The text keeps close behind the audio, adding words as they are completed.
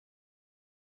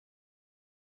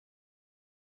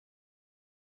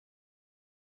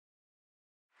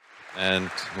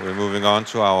And we're moving on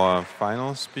to our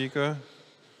final speaker,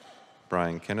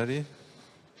 Brian Kennedy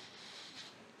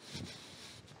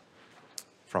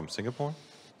from Singapore.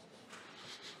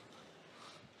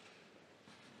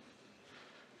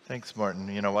 Thanks,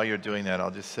 Martin. You know, while you're doing that, I'll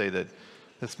just say that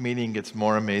this meeting gets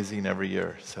more amazing every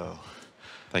year. So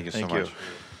thank you so thank much. You.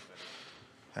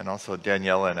 And also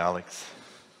Daniela and Alex.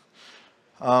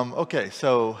 Okay,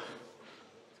 so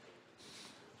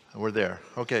we're there.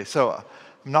 Okay, so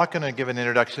I'm not going to give an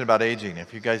introduction about aging.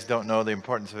 If you guys don't know the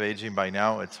importance of aging by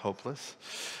now, it's hopeless.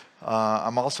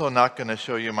 I'm also not going to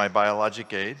show you my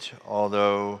biologic age,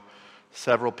 although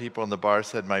several people in the bar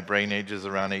said my brain age is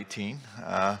around 18.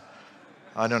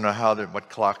 I don't know what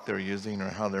clock they're using or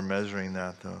how they're measuring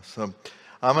that, though. So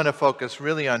I'm going to focus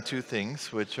really on two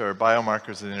things, which are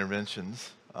biomarkers and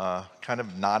interventions, kind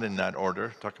of not in that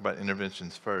order. Talk about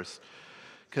interventions first.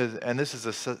 And this is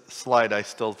a slide I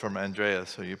stole from Andrea,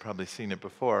 so you've probably seen it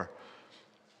before.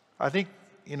 I think,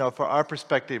 you know, for our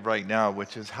perspective right now,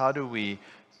 which is how do we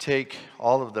take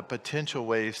all of the potential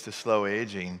ways to slow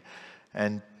aging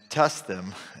and test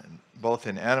them, both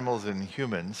in animals and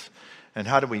humans, and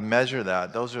how do we measure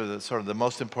that? Those are sort of the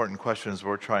most important questions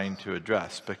we're trying to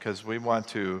address, because we want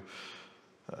to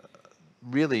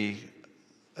really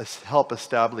help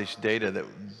establish data,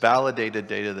 validated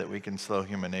data that we can slow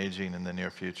human aging in the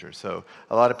near future. So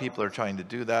a lot of people are trying to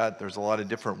do that. There's a lot of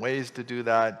different ways to do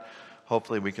that.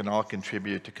 Hopefully we can all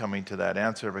contribute to coming to that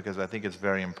answer, because I think it's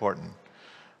very important.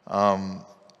 And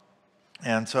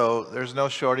so there's no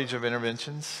shortage of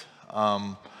interventions.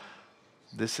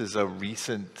 This is a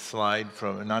recent slide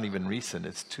from, not even recent,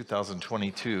 it's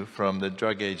 2022, from the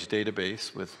Drug Age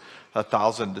database with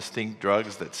 1,000 distinct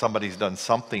drugs that somebody's done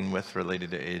something with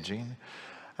related to aging.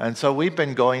 And so we've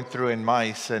been going through in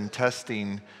mice and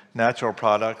testing natural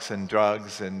products and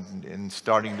drugs and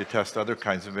starting to test other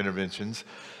kinds of interventions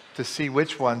to see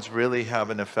which ones really have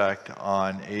an effect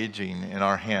on aging in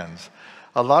our hands.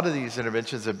 A lot of these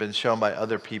interventions have been shown by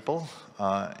other people,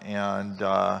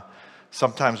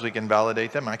 sometimes we can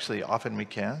validate them. Actually, often we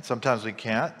can. Sometimes we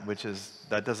can't,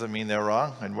 that doesn't mean they're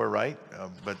wrong and we're right,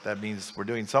 but that means we're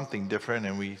doing something different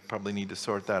and we probably need to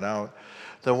sort that out.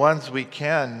 The ones we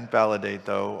can validate,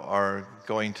 though, are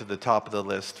going to the top of the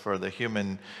list for the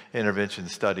human intervention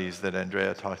studies that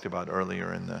Andrea talked about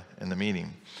earlier in the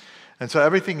meeting. And so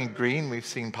everything in green we've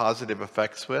seen positive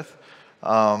effects with.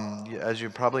 As you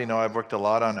probably know, I've worked a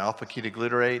lot on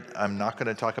alpha-ketoglutarate. I'm not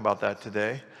going to talk about that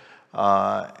today.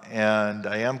 And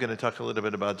I am going to talk a little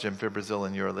bit about gemfibrozil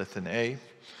and urolithin A.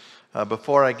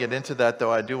 Before I get into that,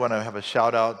 though, I do want to have a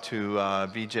shout out to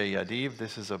Vijay Yadav.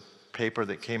 This is a paper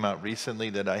that came out recently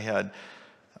that I had.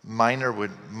 Minor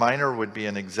would be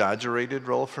an exaggerated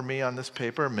role for me on this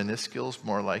paper, minuscule's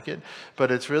more like it,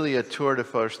 but it's really a tour de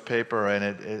force paper,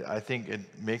 and I think it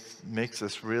makes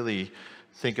us really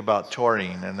think about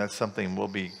taurine, and that's something we'll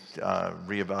be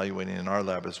reevaluating in our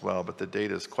lab as well, but the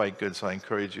data is quite good, so I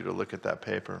encourage you to look at that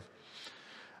paper.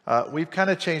 We've kind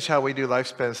of changed how we do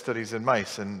lifespan studies in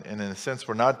mice, and in a sense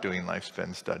we're not doing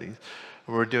lifespan studies.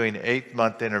 We're doing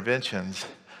 8-month interventions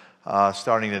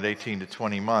starting at 18 to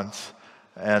 20 months,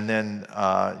 and then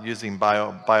using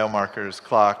biomarkers,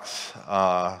 clocks,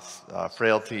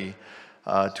 frailty,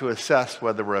 to assess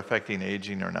whether we're affecting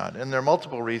aging or not. And there are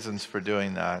multiple reasons for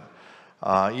doing that.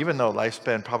 Even though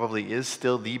lifespan probably is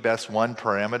still the best one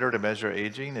parameter to measure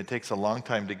aging, it takes a long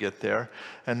time to get there,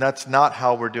 and that's not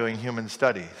how we're doing human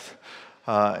studies.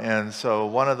 And so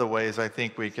one of the ways I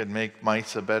think we can make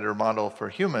mice a better model for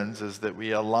humans is that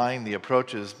we align the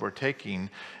approaches we're taking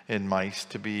in mice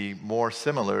to be more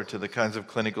similar to the kinds of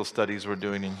clinical studies we're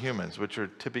doing in humans, which are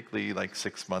typically like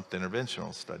 6-month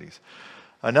interventional studies.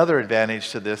 Another advantage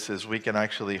to this is we can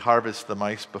actually harvest the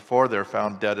mice before they're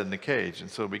found dead in the cage. And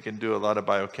so we can do a lot of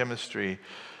biochemistry,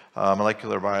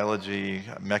 molecular biology,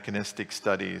 mechanistic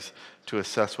studies to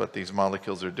assess what these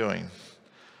molecules are doing.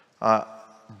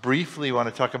 Briefly want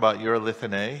to talk about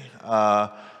urolithin A.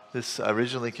 This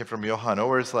originally came from Johan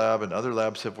Ower's lab, and other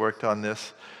labs have worked on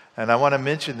this. And I want to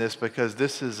mention this because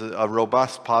this is a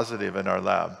robust positive in our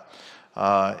lab.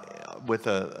 With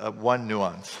one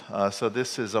nuance. So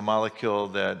this is a molecule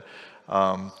that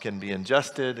can be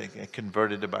ingested and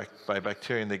converted by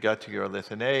bacteria in the gut to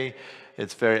urolithin A.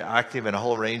 It's very active in a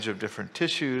whole range of different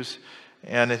tissues,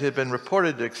 and it had been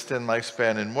reported to extend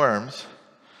lifespan in worms.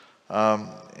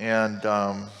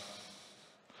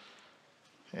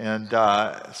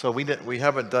 So we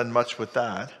haven't done much with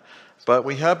that, but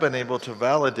we have been able to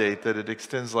validate that it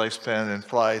extends lifespan in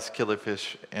flies,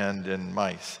 killifish, and in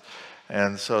mice.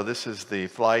 And so this is the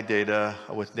fly data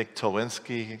with Nick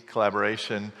Tolwinski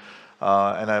collaboration.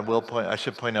 And I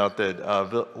should point out that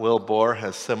Will Bohr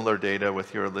has similar data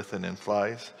with urolithin in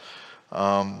flies.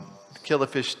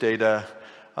 Killifish data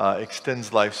extends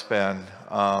lifespan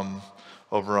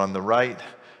over on the right,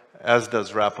 as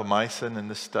does rapamycin in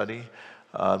this study,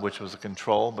 which was a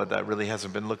control, but that really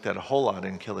hasn't been looked at a whole lot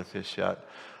in killifish yet.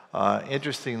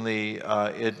 Interestingly,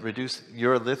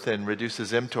 urolithin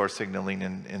reduces mTOR signaling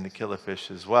in the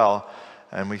killifish as well,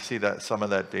 and we see that some of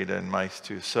that data in mice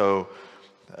too. So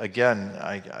again,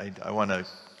 I want to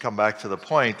come back to the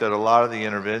point that a lot of the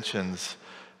interventions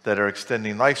that are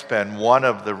extending lifespan, one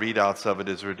of the readouts of it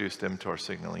is reduced mTOR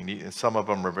signaling. Some of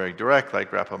them are very direct, like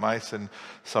rapamycin.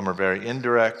 Some are very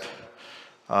indirect.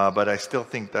 But I still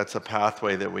think that's a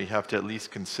pathway that we have to at least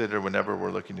consider whenever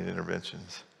we're looking at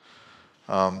interventions.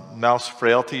 Mouse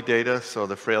frailty data, so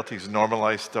the frailty is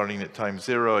normalized starting at time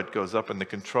 0. It goes up in the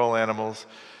control animals,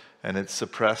 and it's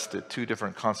suppressed at 2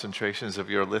 different concentrations of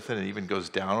urolithin. It even goes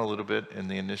down a little bit in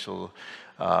the initial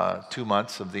 2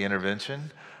 months of the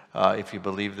intervention, if you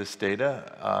believe this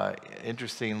data.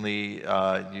 Interestingly,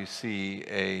 you see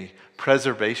a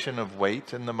preservation of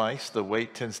weight in the mice. The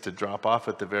weight tends to drop off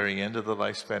at the very end of the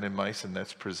lifespan in mice, and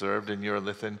that's preserved in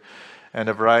urolithin. And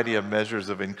a variety of measures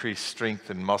of increased strength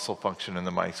and muscle function in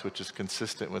the mice, which is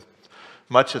consistent with,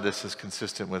 much of this is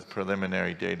consistent with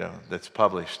preliminary data that's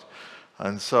published.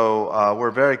 And so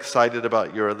we're very excited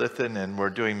about urolithin, and we're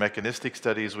doing mechanistic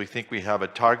studies. We think we have a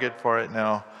target for it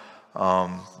now.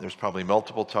 There's probably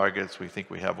multiple targets. We think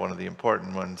we have one of the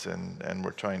important ones, and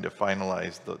we're trying to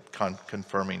finalize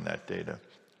confirming that data.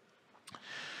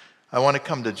 I want to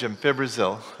come to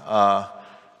gemfibrozil,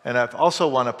 and I also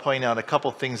want to point out a couple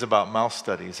things about mouse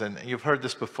studies. And you've heard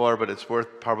this before, but it's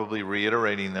worth probably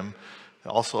reiterating them,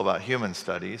 also about human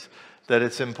studies, that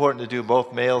it's important to do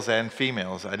both males and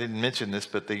females. I didn't mention this,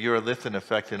 but the urolithin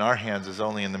effect in our hands is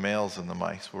only in the males and the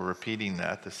mice. We're repeating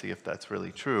that to see if that's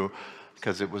really true,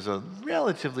 because it was a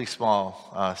relatively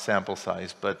small sample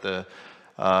size, but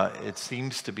it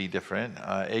seems to be different.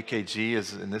 AKG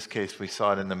is, in this case, we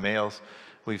saw it in the males.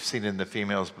 We've seen it in the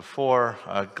females before.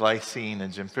 Glycine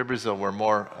and gemfibrozil were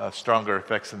more stronger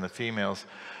effects in the females.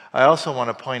 I also want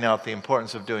to point out the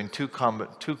importance of doing two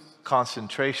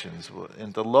concentrations.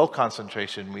 In the low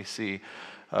concentration, we see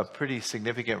a pretty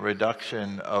significant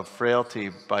reduction of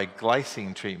frailty by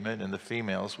glycine treatment in the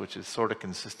females, which is sort of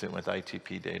consistent with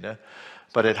ITP data.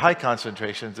 But at high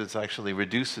concentrations, it actually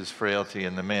reduces frailty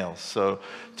in the males. So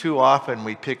too often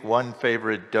we pick one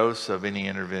favorite dose of any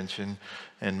intervention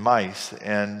in mice,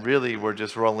 and really we're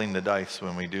just rolling the dice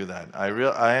when we do that.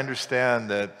 I understand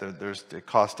that it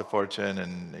costs a fortune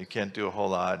and you can't do a whole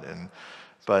lot,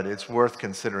 but it's worth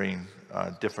considering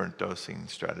different dosing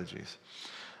strategies.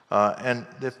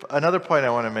 Another point I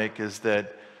want to make is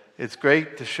that it's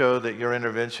great to show that your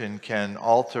intervention can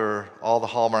alter all the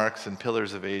hallmarks and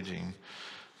pillars of aging.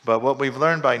 But what we've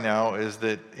learned by now is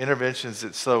that interventions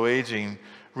that slow aging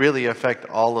really affect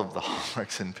all of the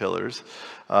hallmarks and pillars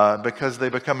because they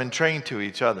become entrained to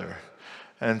each other.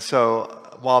 And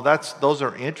so while those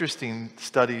are interesting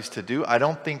studies to do, I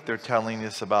don't think they're telling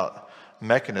us about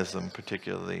mechanism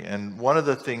particularly. And one of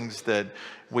the things that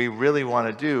we really want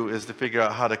to do is to figure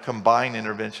out how to combine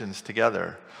interventions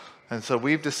together. And so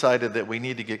we've decided that we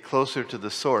need to get closer to the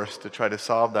source to try to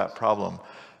solve that problem.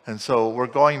 And so we're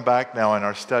going back now in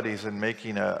our studies and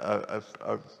making a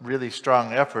really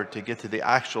strong effort to get to the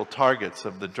actual targets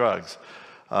of the drugs.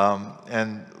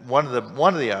 And one of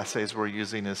the assays we're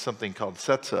using is something called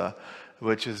CETSA,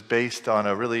 which is based on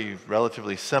a really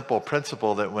relatively simple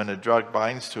principle that when a drug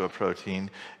binds to a protein,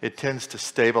 it tends to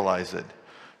stabilize it.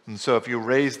 And so if you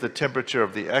raise the temperature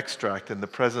of the extract in the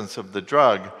presence of the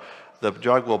drug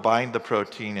will bind the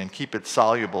protein and keep it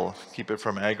soluble, keep it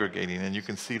from aggregating, and you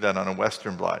can see that on a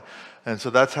Western blot. And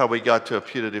so that's how we got to a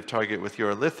putative target with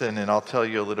urolithin, and I'll tell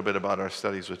you a little bit about our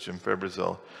studies with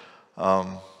gemfibrozil.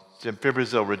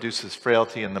 Gemfibrozil reduces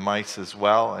frailty in the mice as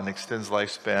well and extends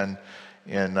lifespan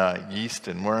in yeast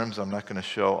and worms. I'm not going to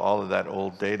show all of that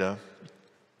old data.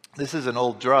 This is an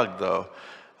old drug, though.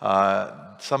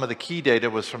 Some of the key data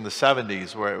was from the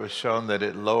 70s, where it was shown that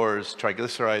it lowers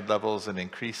triglyceride levels and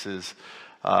increases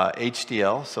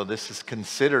HDL. So this is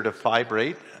considered a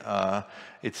fibrate.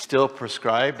 It's still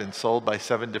prescribed and sold by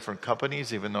 7 different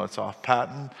companies, even though it's off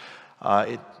patent.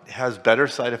 It has better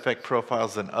side effect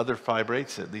profiles than other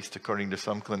fibrates, at least according to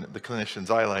some the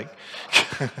clinicians I like.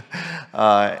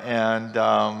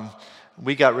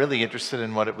 We got really interested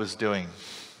in what it was doing.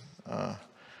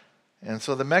 And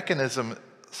so the mechanism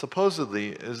supposedly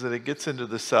is that it gets into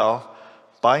the cell,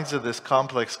 binds to this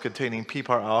complex containing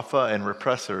PPAR alpha and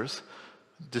repressors.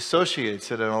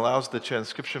 dissociates it and allows the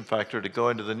transcription factor to go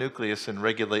into the nucleus and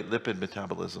regulate lipid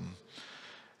metabolism.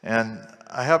 And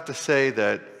I have to say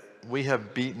that we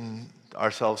have beaten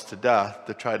ourselves to death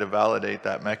to try to validate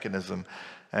that mechanism.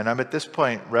 And I'm at this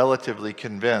point relatively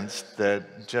convinced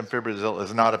that gemfibrozil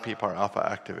is not a PPAR alpha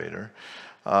activator.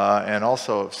 And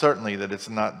also certainly that it's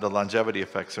not, the longevity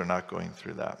effects are not going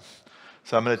through that.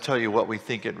 So I'm going to tell you what we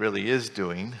think it really is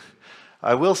doing.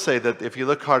 I will say that if you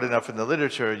look hard enough in the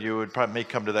literature, you would probably may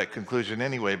come to that conclusion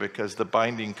anyway, because the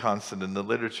binding constant in the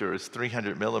literature is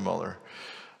 300 millimolar,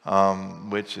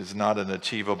 which is not an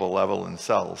achievable level in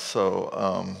cells.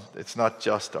 So it's not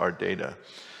just our data.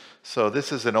 So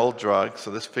this is an old drug,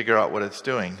 so let's figure out what it's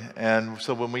doing. And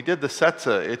so when we did the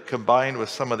CETSA, it combined with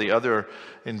some of the other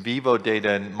in vivo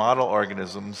data in model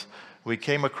organisms. We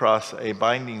came across a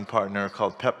binding partner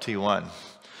called PEPT1.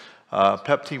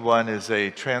 PEPT1 is a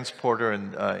transporter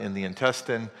in the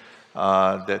intestine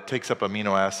that takes up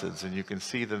amino acids. And you can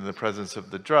see that in the presence of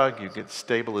the drug, you get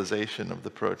stabilization of the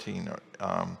protein,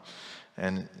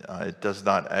 and it does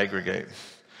not aggregate.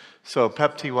 So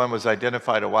PEPT1 was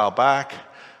identified a while back,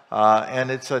 and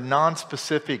it's a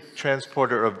non-specific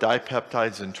transporter of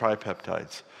dipeptides and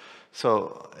tripeptides.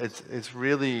 So it's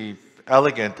really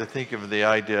elegant to think of the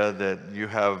idea that you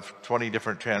have 20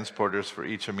 different transporters for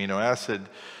each amino acid.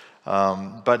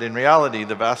 But in reality,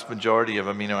 the vast majority of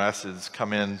amino acids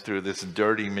come in through this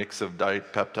dirty mix of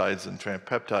dipeptides and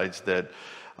tripeptides that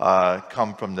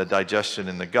come from the digestion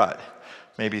in the gut.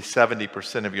 Maybe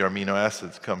 70% of your amino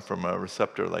acids come from a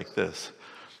receptor like this.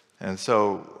 And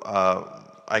so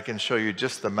I can show you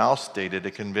just the mouse data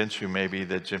to convince you maybe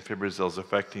that gemfibrozil is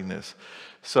affecting this.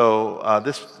 So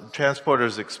this transporter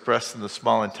is expressed in the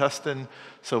small intestine,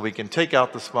 so we can take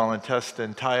out the small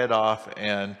intestine, tie it off,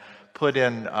 and put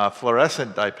in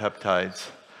fluorescent dipeptides,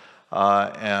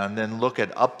 and then look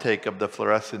at uptake of the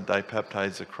fluorescent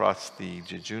dipeptides across the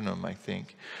jejunum, I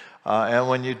think. And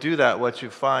when you do that, what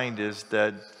you find is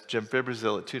that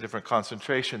gemfibrozil at 2 different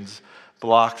concentrations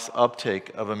blocks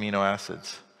uptake of amino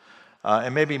acids.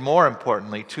 And maybe more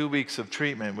importantly, 2 weeks of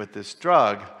treatment with this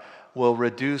drug will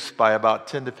reduce by about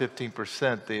 10 to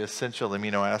 15% the essential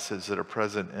amino acids that are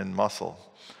present in muscle.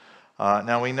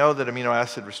 Now we know that amino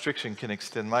acid restriction can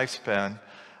extend lifespan,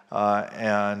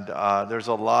 and there's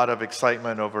a lot of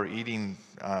excitement over eating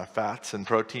fats and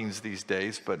proteins these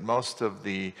days, but most of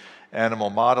the animal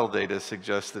model data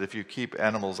suggests that if you keep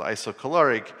animals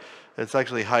isocaloric, it's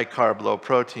actually high carb, low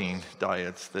protein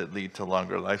diets that lead to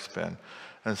longer lifespan.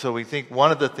 And so we think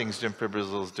one of the things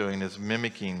gemfibrozil is doing is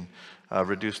mimicking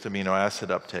reduced amino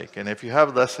acid uptake. And if you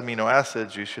have less amino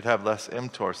acids, you should have less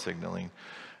mTOR signaling.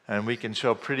 And we can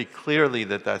show pretty clearly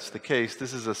that that's the case.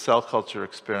 This is a cell culture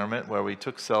experiment where we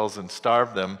took cells and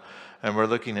starved them, and we're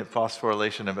looking at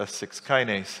phosphorylation of S6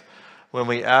 kinase. When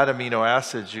we add amino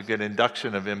acids, you get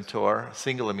induction of mTOR,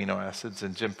 single amino acids,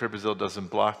 and gemfibrozil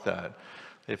doesn't block that.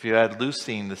 If you add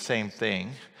leucine, the same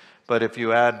thing. But if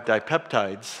you add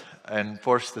dipeptides and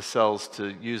force the cells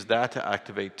to use that to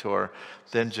activate TOR,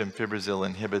 then gemfibrozil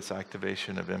inhibits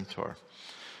activation of mTOR.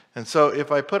 And so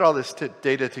if I put all this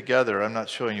data together, I'm not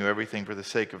showing you everything for the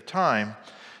sake of time,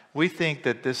 we think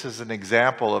that this is an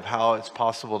example of how it's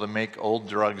possible to make old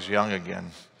drugs young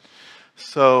again.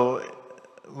 So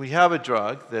we have a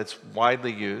drug that's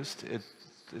widely used,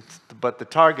 but the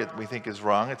target we think is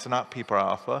wrong. It's not PPAR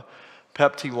alpha.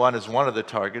 PEPT1 is one of the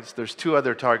targets. There's 2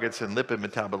 other targets in lipid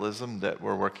metabolism that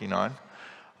we're working on.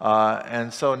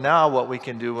 And so now what we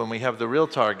can do when we have the real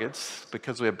targets,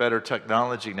 because we have better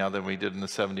technology now than we did in the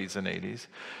 70s and 80s,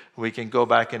 we can go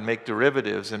back and make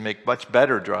derivatives and make much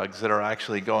better drugs that are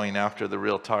actually going after the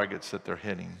real targets that they're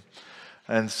hitting.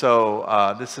 And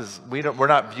so we're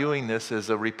not viewing this as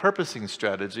a repurposing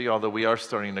strategy, although we are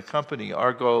starting a company.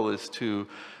 Our goal is to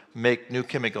make new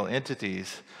chemical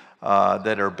entities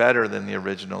that are better than the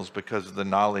originals because of the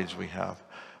knowledge we have.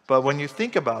 But when you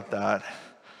think about that,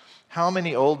 how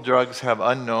many old drugs have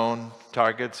unknown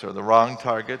targets or the wrong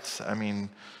targets? I mean,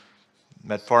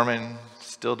 metformin,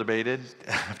 still debated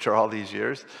after all these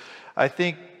years. I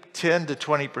think 10 to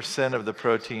 20% of the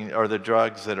protein or the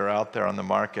drugs that are out there on the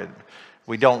market,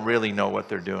 we don't really know what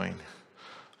they're doing.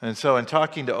 And so in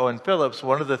talking to Owen Phillips,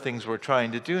 one of the things we're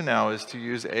trying to do now is to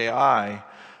use AI.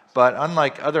 But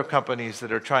unlike other companies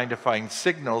that are trying to find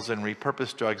signals and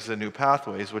repurpose drugs in new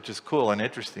pathways, which is cool and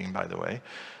interesting, by the way,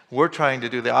 we're trying to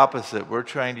do the opposite. We're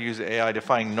trying to use AI to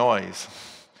find noise,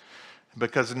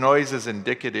 because noise is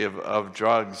indicative of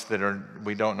drugs that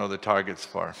we don't know the targets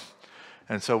for.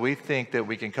 And so we think that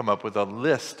we can come up with a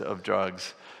list of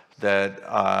drugs that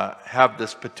have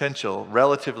this potential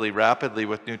relatively rapidly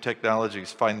with new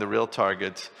technologies, find the real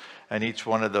targets, and each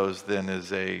one of those then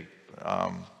is a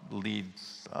lead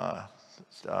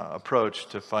approach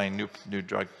to find new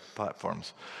drug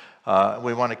platforms.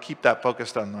 We want to keep that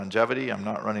focused on longevity. I'm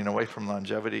not running away from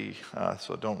longevity,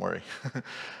 so don't worry.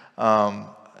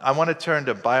 I want to turn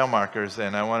to biomarkers,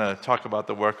 and I want to talk about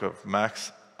the work of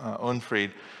Max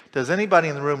Unfried. Does anybody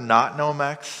in the room not know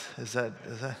Max? Is that?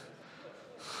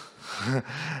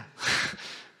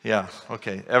 Yeah,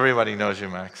 okay. Everybody knows you,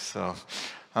 Max. So,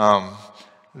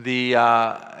 he's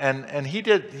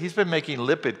been making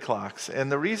lipid clocks,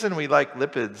 and the reason we like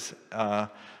lipids,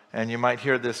 and you might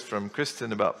hear this from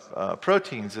Kristen about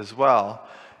proteins as well,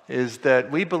 is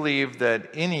that we believe that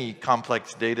any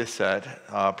complex data set,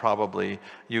 probably,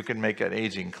 you can make an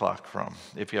aging clock from,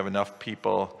 if you have enough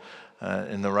people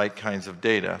in the right kinds of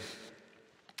data.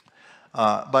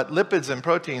 But lipids and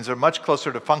proteins are much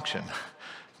closer to function.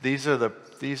 These are the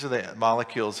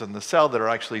molecules in the cell that are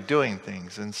actually doing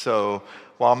things. And so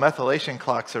while methylation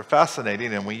clocks are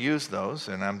fascinating, and we use those,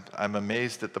 and I'm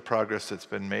amazed at the progress that's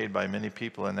been made by many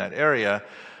people in that area,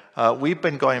 we've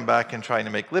been going back and trying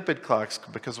to make lipid clocks,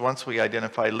 because once we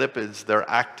identify lipids, they're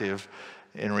active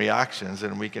in reactions,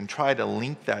 and we can try to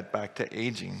link that back to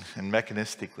aging and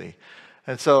mechanistically.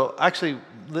 And so actually,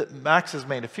 Max has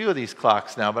made a few of these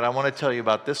clocks now, but I want to tell you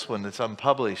about this one that's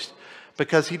unpublished,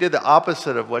 because he did the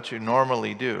opposite of what you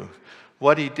normally do.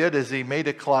 What he did is he made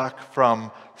a clock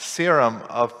from serum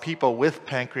of people with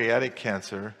pancreatic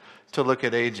cancer to look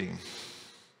at aging.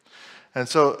 And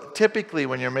so typically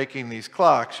when you're making these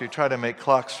clocks, you try to make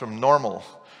clocks from normal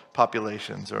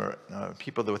populations or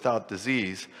people without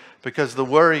disease, because the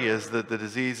worry is that the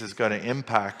disease is going to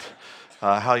impact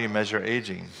how you measure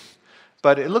aging.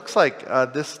 But it looks like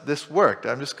this worked.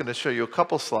 I'm just going to show you a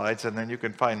couple slides, and then you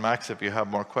can find Max if you have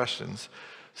more questions.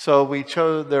 So we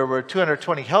chose, there were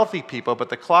 220 healthy people, but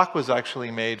the clock was actually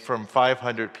made from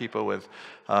 500 people with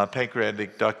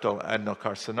pancreatic ductal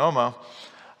adenocarcinoma.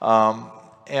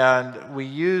 And we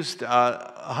used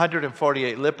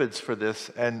 148 lipids for this,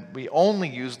 and we only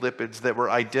used lipids that were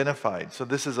identified. So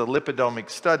this is a lipidomic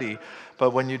study,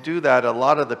 but when you do that, a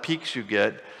lot of the peaks you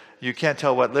get, you can't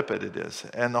tell what lipid it is.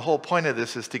 And the whole point of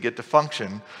this is to get to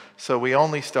function. So we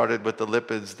only started with the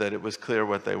lipids that it was clear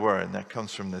what they were, and that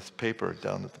comes from this paper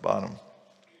down at the bottom.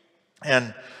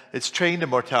 And it's trained to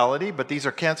mortality, but these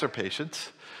are cancer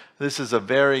patients. This is a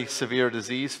very severe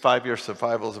disease. 5-year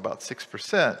survival is about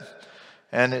 6%.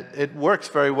 And it works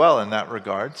very well in that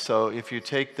regard. So if you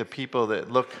take the people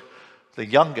that look the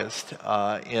youngest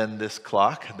in this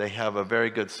clock, they have a very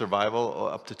good survival,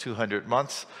 up to 200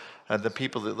 months. And the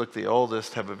people that look the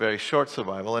oldest have a very short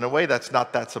survival. In a way, that's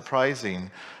not that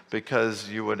surprising, because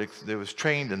it was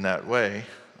trained in that way.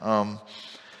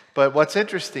 But what's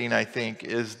interesting, I think,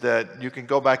 is that you can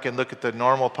go back and look at the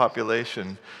normal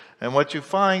population. And what you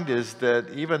find is that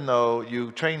even though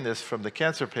you train this from the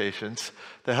cancer patients,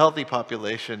 the healthy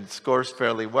population scores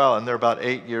fairly well, and they're about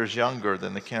 8 years younger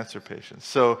than the cancer patients.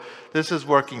 So this is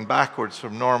working backwards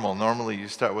from normal. Normally you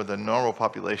start with a normal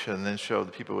population and then show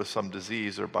the people with some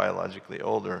disease or biologically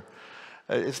older.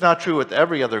 It's not true with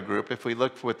every other group. If we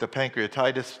looked with the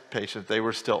pancreatitis patients, they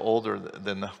were still older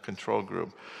than the control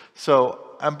group.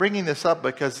 So I'm bringing this up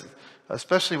because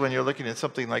especially when you're looking at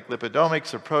something like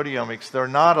lipidomics or proteomics, there are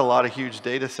not a lot of huge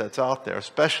data sets out there,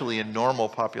 especially in normal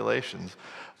populations.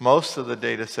 Most of the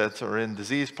data sets are in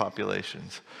disease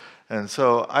populations. And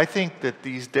so I think that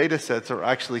these data sets are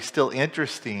actually still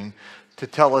interesting to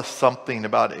tell us something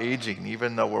about aging,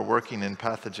 even though we're working in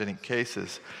pathogenic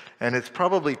cases. And it's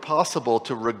probably possible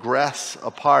to regress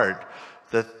apart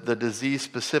the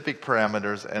disease-specific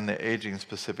parameters and the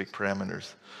aging-specific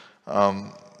parameters.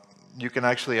 You can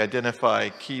actually identify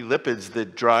key lipids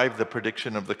that drive the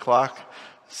prediction of the clock,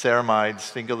 ceramides,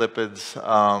 sphingolipids,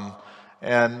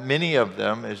 and many of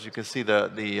them, as you can see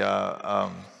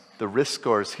the risk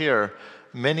scores here,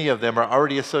 many of them are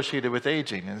already associated with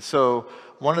aging. And so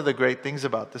one of the great things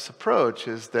about this approach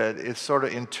is that it sort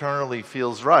of internally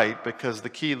feels right, because the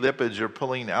key lipids you're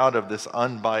pulling out of this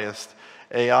unbiased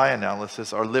AI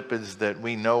analysis are lipids that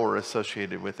we know are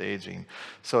associated with aging.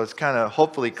 So it's kind of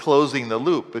hopefully closing the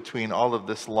loop between all of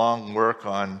this long work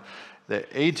on the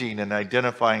aging and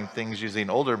identifying things using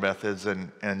older methods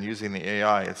and using the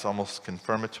AI. It's almost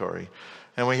confirmatory.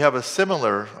 And we have a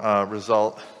similar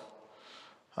result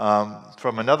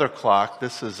from another clock.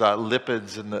 This is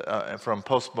lipids from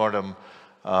postmortem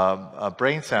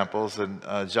brain samples, and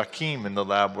Joachim in the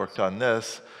lab worked on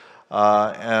this.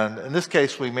 And in this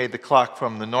case, we made the clock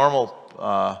from the normal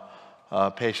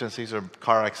patients. These are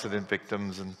car accident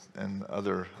victims and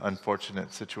other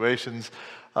unfortunate situations.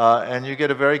 And you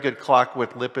get a very good clock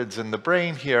with lipids in the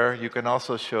brain here. You can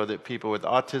also show that people with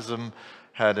autism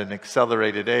had an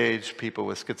accelerated age, people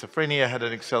with schizophrenia had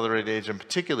an accelerated age, and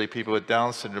particularly people with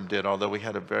Down syndrome did, although we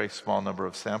had a very small number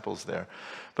of samples there.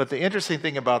 But the interesting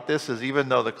thing about this is even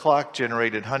though the clock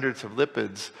generated hundreds of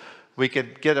lipids, we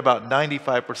could get about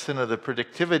 95% of the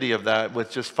predictivity of that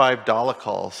with just 5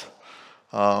 dolichols.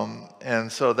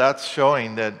 And so that's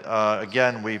showing that,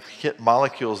 again, we've hit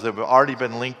molecules that have already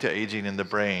been linked to aging in the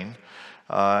brain,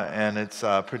 and it's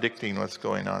predicting what's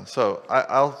going on. So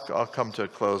I'll come to a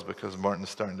close because Martin's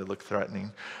starting to look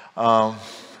threatening. Are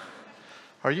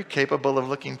you capable of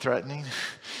looking threatening?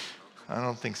 I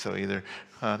don't think so either.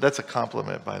 That's a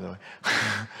compliment, by the way.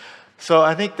 So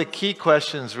I think the key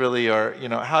questions really are,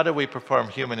 how do we perform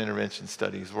human intervention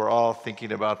studies? We're all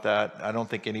thinking about that. I don't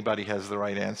think anybody has the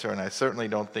right answer, and I certainly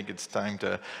don't think it's time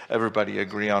to everybody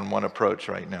agree on one approach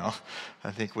right now.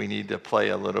 I think we need to play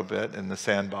a little bit in the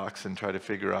sandbox and try to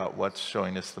figure out what's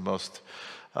showing us the most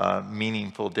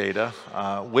meaningful data.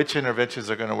 Which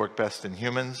interventions are going to work best in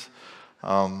humans?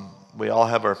 We all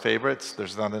have our favorites.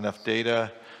 There's not enough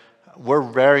data. We're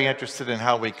very interested in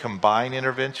how we combine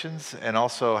interventions and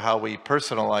also how we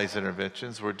personalize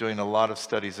interventions. We're doing a lot of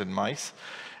studies in mice.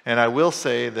 And I will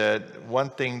say that one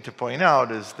thing to point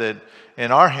out is that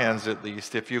in our hands, at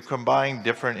least, if you combine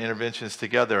different interventions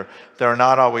together, they're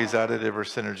not always additive or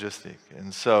synergistic.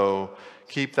 And so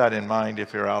keep that in mind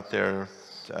if you're out there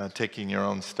taking your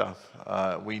own stuff.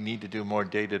 We need to do more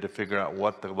data to figure out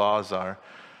what the laws are.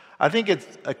 I think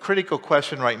it's a critical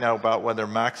question right now about whether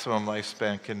maximum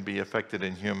lifespan can be affected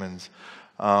in humans.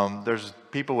 There's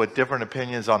people with different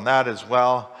opinions on that as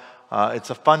well.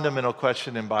 It's a fundamental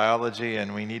question in biology,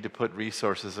 and we need to put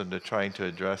resources into trying to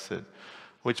address it.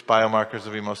 Which biomarkers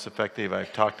will be most effective?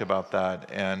 I've talked about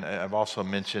that, and I've also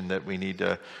mentioned that we need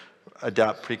to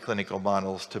adapt preclinical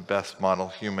models to best model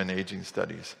human aging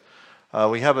studies.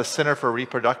 We have a Center for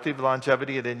Reproductive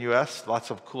Longevity at NUS,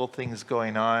 lots of cool things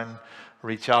going on.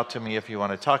 Reach out to me if you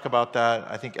want to talk about that.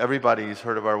 I think everybody's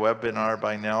heard of our webinar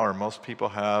by now, or most people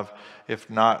have. If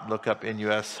not, look up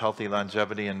NUS Healthy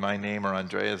Longevity in my name or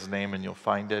Andrea's name and you'll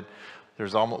find it.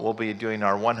 We'll be doing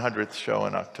our 100th show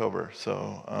in October.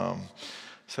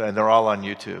 And they're all on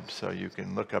YouTube, so you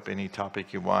can look up any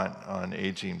topic you want on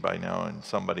aging by now, and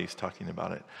somebody's talking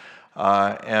about it.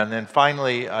 And then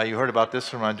finally, you heard about this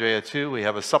from Andrea too. We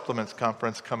have a supplements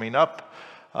conference coming up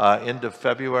end of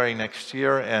February next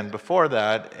year, and before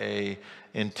that, a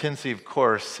intensive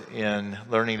course in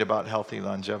learning about healthy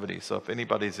longevity. So if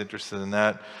anybody's interested in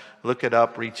that, look it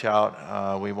up, reach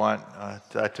out. We want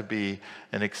that to be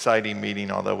an exciting meeting,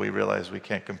 although we realize we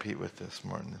can't compete with this,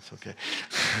 Martin. It's okay.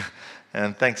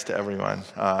 And thanks to everyone.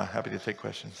 Happy to take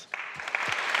questions.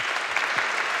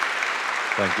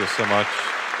 Thank you so much,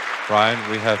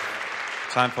 Brian. We have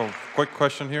time for a quick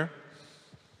question here.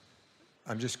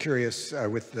 I'm just curious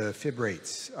with the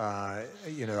fibrates,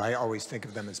 I always think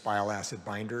of them as bile acid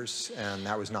binders, and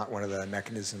that was not one of the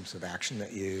mechanisms of action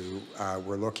that you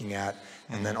were looking at.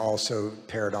 And then also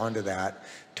paired onto that,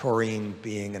 taurine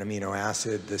being an amino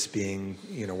acid, this being,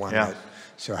 one that,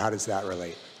 so how does that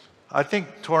relate? I think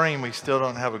taurine, we still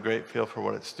don't have a great feel for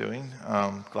what it's doing.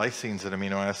 Glycine's an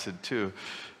amino acid too.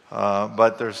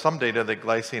 But there's some data that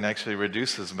glycine actually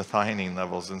reduces methionine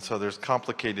levels, and so there's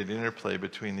complicated interplay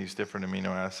between these different amino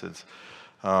acids.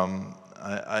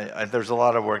 There's a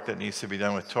lot of work that needs to be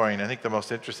done with taurine. I think the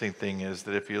most interesting thing is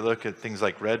that if you look at things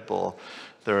like Red Bull,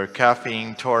 there are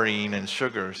caffeine, taurine, and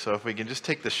sugar. So if we can just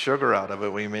take the sugar out of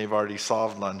it, we may have already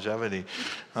solved longevity.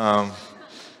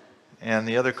 And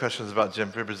the other question is about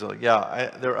gemfibrozil.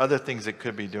 Yeah, there are other things it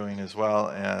could be doing as well.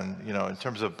 And, in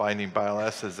terms of binding bile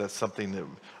acids, that's something that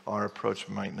our approach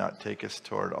might not take us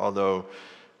toward, although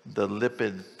the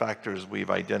lipid factors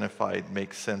we've identified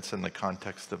make sense in the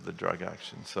context of the drug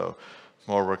action. So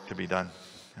more work to be done.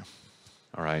 Yeah.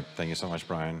 All right. Thank you so much,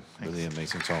 Brian. Thanks. Really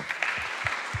amazing talk.